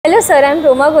Hello sir, I am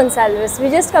Roma Gonsalves. We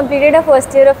just completed our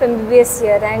first year of MBBS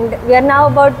here and we are now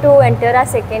about to enter our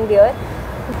second year.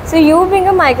 So you being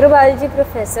a microbiology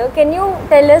professor, can you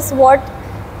tell us what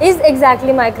is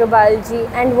exactly microbiology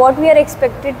and what we are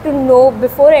expected to know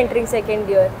before entering second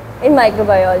year in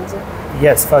microbiology?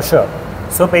 Yes, for sure.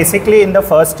 So basically in the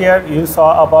first year you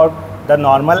saw about the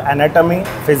normal anatomy,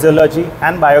 physiology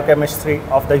and biochemistry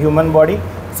of the human body.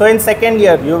 So in second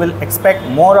year you will expect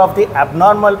more of the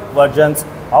abnormal versions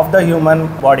of the human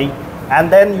body, and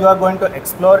then you are going to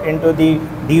explore into the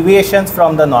deviations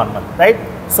from the normal, right?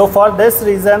 So for this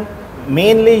reason,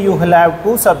 mainly you will have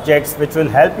two subjects which will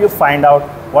help you find out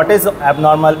what is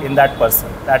abnormal in that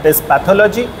person, that is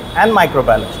pathology and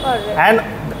microbiology. And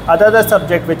other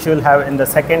subject which you will have in the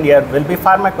second year will be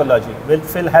pharmacology,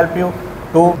 which will help you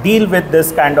to deal with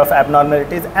this kind of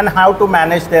abnormalities and how to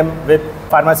manage them with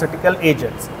pharmaceutical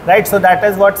agents, right? So that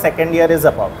is what second year is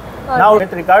about. Now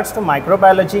with regards to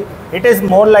microbiology, it is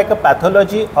more like a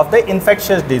pathology of the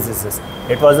infectious diseases.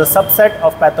 It was a subset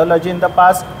of pathology in the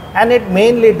past, and it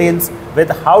mainly deals with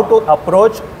how to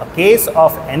approach a case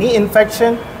of any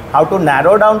infection, how to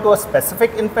narrow down to a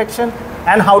specific infection,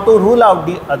 and how to rule out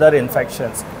the other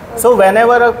infections. So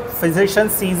whenever a physician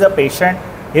sees a patient,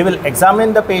 he will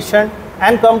examine the patient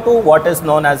and come to what is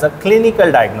known as a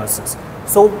clinical diagnosis.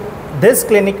 So this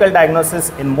clinical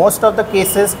diagnosis in most of the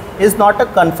cases is not a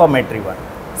confirmatory one.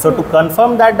 So to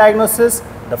confirm that diagnosis,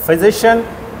 the physician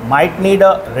might need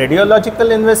a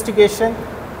radiological investigation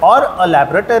or a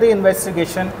laboratory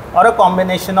investigation or a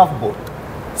combination of both.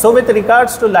 So with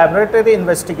regards to laboratory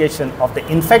investigation of the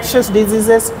infectious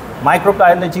diseases,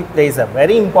 microbiology plays a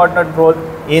very important role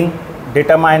in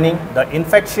determining the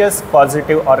infectious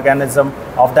positive organism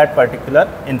of that particular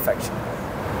infection.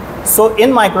 So in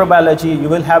microbiology, you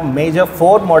will have major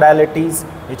four modalities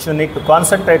which you need to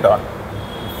concentrate on.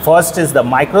 First is the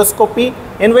microscopy,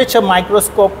 in which a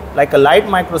microscope like a light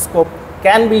microscope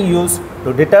can be used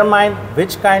to determine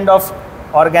which kind of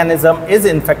organism is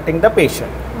infecting the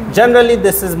patient. Generally,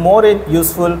 this is more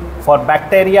useful for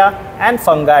bacteria and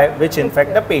fungi which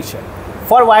infect the patient.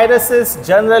 For viruses,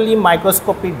 generally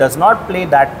microscopy does not play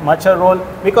that much a role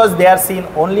because they are seen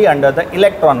only under the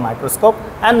electron microscope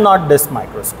and not this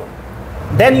microscope.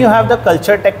 Then you have the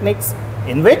culture techniques,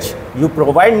 in which you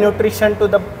provide nutrition to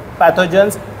the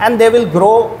pathogens and they will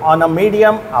grow on a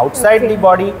medium outside the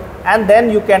body, and then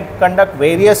you can conduct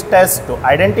various tests to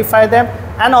identify them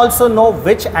and also know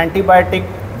which antibiotic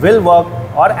will work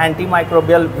or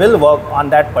antimicrobial will work on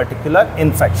that particular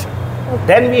infection.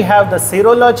 Then we have the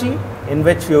serology, in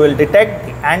which you will detect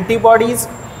the antibodies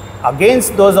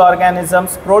against those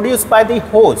organisms produced by the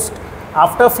host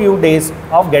after few days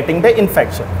of getting the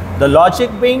infection. The logic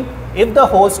being, if the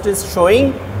host is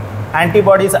showing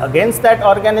antibodies against that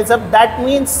organism, that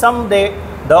means someday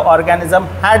the organism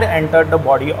had entered the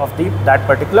body of that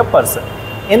particular person.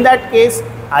 In that case,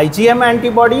 IgM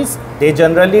antibodies, they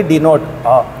generally denote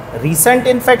a recent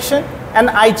infection, and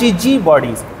IgG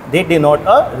bodies, they denote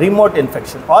a remote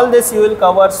infection. All this you will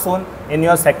cover soon in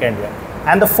your second year.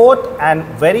 And the fourth and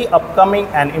very upcoming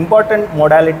and important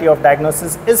modality of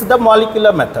diagnosis is the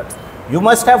molecular methods. You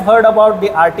must have heard about the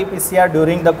RT-PCR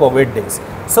during the COVID days.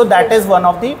 So that is one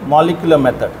of the molecular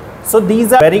methods. So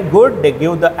these are very good. They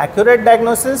give the accurate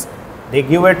diagnosis. They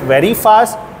give it very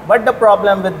fast. But the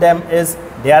problem with them is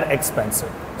they are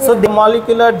expensive. So the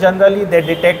molecular, generally they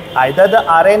detect either the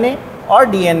RNA or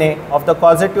DNA of the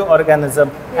causative organism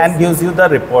and gives you the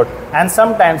report, and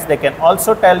sometimes they can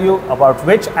also tell you about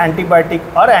which antibiotic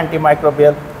or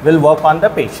antimicrobial will work on the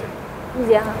patient.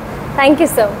 Yeah, thank you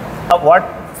sir. What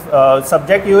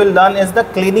subject you will learn is the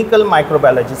clinical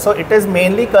microbiology. So it is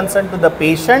mainly concerned to the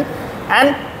patient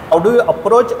and how do you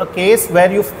approach a case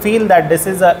where you feel that this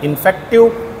is an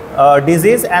infective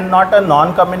disease and not a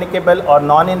non-communicable or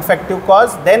non-infective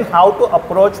cause, then how to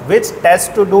approach, which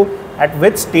test to do at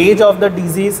which stage of the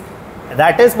disease.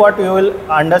 That is what you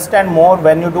will understand more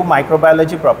when you do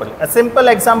microbiology properly. A simple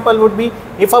example would be,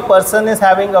 if a person is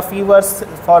having a fever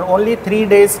for only 3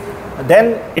 days,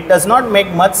 then it does not make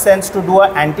much sense to do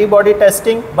an antibody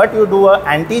testing, but you do an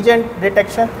antigen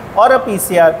detection or a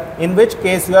PCR, in which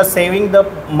case you are saving the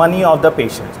money of the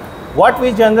patients. What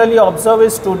we generally observe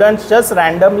is students just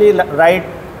randomly write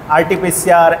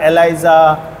RT-PCR,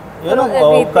 ELISA,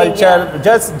 culture,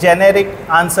 just generic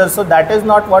answers. So that is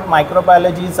not what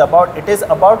microbiology is about. It is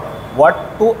about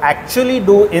what to actually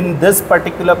do in this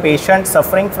particular patient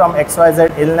suffering from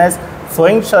XYZ illness,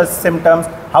 showing symptoms,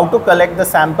 how to collect the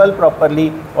sample properly,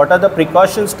 what are the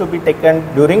precautions to be taken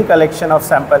during collection of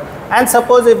sample, and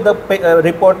suppose if the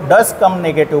report does come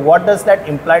negative, what does that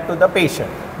imply to the patient?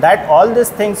 that all these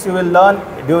things you will learn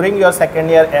during your second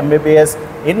year MBBS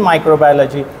in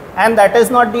microbiology. And that is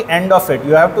not the end of it.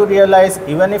 You have to realize,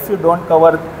 even if you don't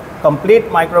cover complete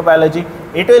microbiology,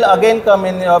 it will again come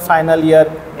in your final year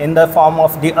in the form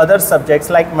of the other subjects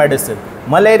like medicine.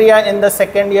 Malaria in the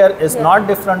second year is not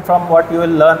different from what you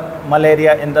will learn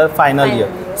malaria in the final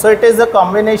year. So it is a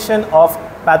combination of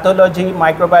pathology,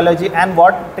 microbiology, and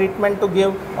what treatment to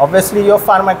give. Obviously your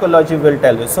pharmacology will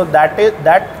tell you. So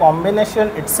that combination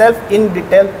itself in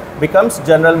detail becomes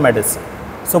general medicine.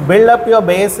 So build up your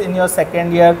base in your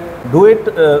second year, do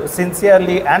it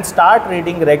sincerely, and start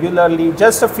reading regularly.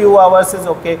 Just a few hours is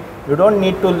okay. You don't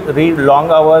need to read long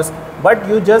hours, but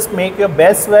you just make your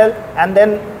best well, and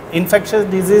then infectious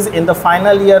disease in the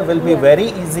final year will be very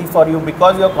easy for you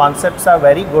because your concepts are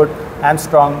very good and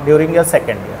strong during your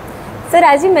second year. Sir,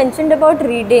 as you mentioned about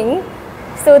reading,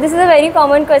 so this is a very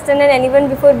common question, and anyone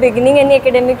before beginning any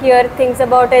academic year thinks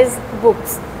about is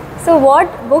books. So what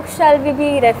books shall we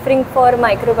be referring for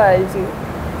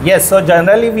microbiology? Yes, so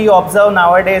generally we observe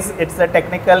nowadays it's the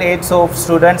technical age, so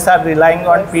students are relying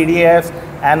on PDFs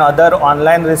and other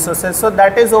online resources. So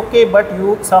that is okay, but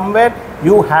somewhere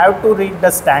you have to read the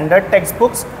standard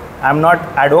textbooks. I'm not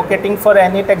advocating for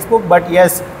any textbook, but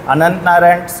yes, Anant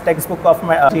Narayan's textbook of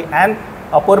biology and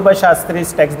Apurva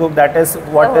Shastri's textbook, that is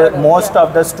what most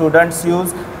of the students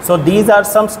use. So these are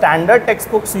some standard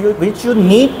textbooks which you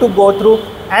need to go through,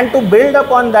 and to build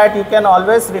upon that you can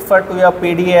always refer to your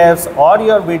PDFs or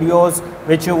your videos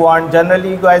which you want.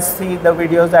 Generally you guys see the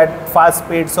videos at fast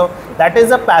speed, so that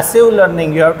is a passive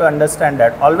learning. You have to understand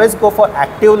that. Always go for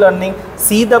active learning,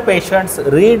 see the patients,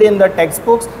 read in the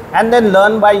textbooks, and then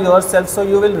learn by yourself, so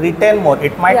you will retain more.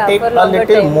 It might take a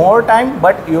little more time,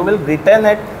 but you will retain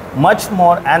it much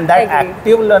more, and that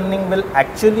active learning will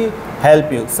actually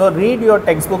help you. So read your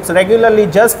textbooks regularly,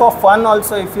 just for fun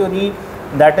also. If you read,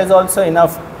 that is also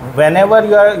enough. Whenever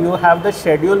you have the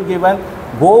schedule given,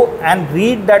 go and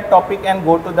read that topic and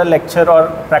go to the lecture or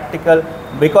practical,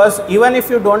 because even if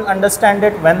you don't understand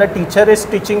it, when the teacher is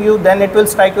teaching you, then it will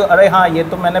strike you, अरे हाँ ये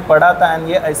तो मैंने पढ़ा था and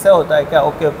ये ऐसे होता है क्या,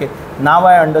 okay, now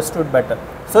I understood better.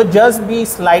 So just be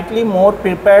slightly more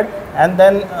prepared, and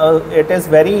then it is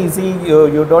very easy.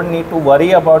 You don't need to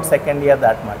worry about second year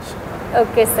that much.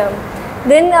 Okay, sir.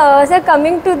 Then, sir,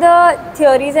 coming to the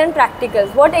theories and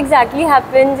practicals, what exactly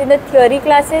happens in the theory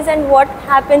classes and what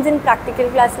happens in practical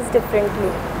classes differently?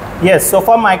 Yes, so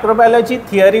for microbiology,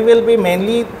 theory will be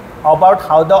mainly about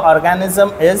how the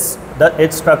organism is,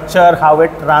 its structure, how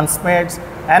it transmits,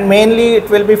 and mainly it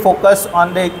will be focused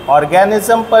on the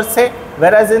organism per se,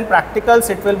 whereas in practicals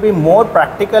it will be more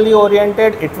practically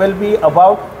oriented. It will be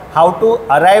about how to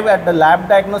arrive at the lab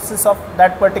diagnosis of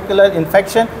that particular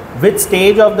infection, which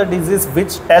stage of the disease,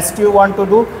 which test you want to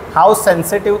do, how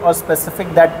sensitive or specific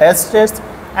that test is.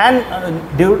 And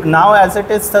now as it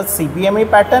is the CBME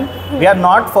pattern, we are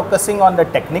not focusing on the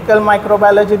technical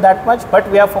microbiology that much, but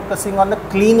we are focusing on the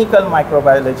clinical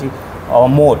microbiology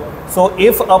more. So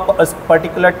if a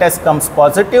particular test comes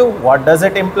positive, what does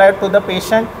it imply to the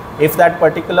patient? If that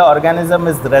particular organism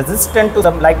is resistant to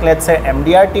some, like let's say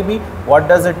MDR-TB, what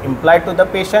does it imply to the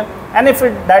patient? And if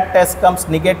that test comes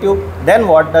negative, then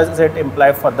what does it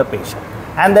imply for the patient?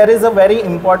 And there is a very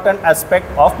important aspect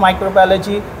of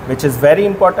microbiology which is very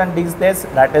important these days,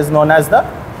 that is known as the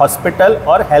hospital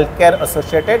or healthcare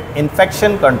associated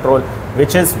infection control,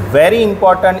 which is very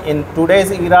important in today's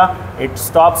era. It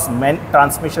stops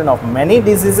transmission of many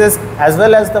diseases as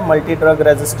well as the multi-drug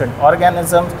resistant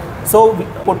organisms. So we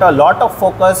put a lot of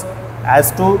focus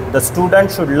as to the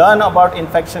student should learn about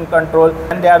infection control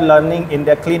and they are learning in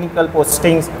their clinical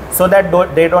postings, so that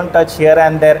they don't touch here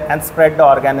and there and spread the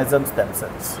organisms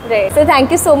themselves. Right. So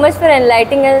thank you so much for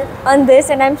enlightening us on this,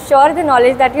 and I'm sure the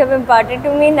knowledge that you have imparted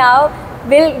to me now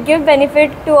will give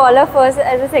benefit to all of us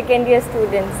as a second year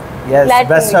students. Yes,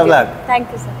 best of luck.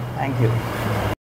 Thank you, sir. Thank you.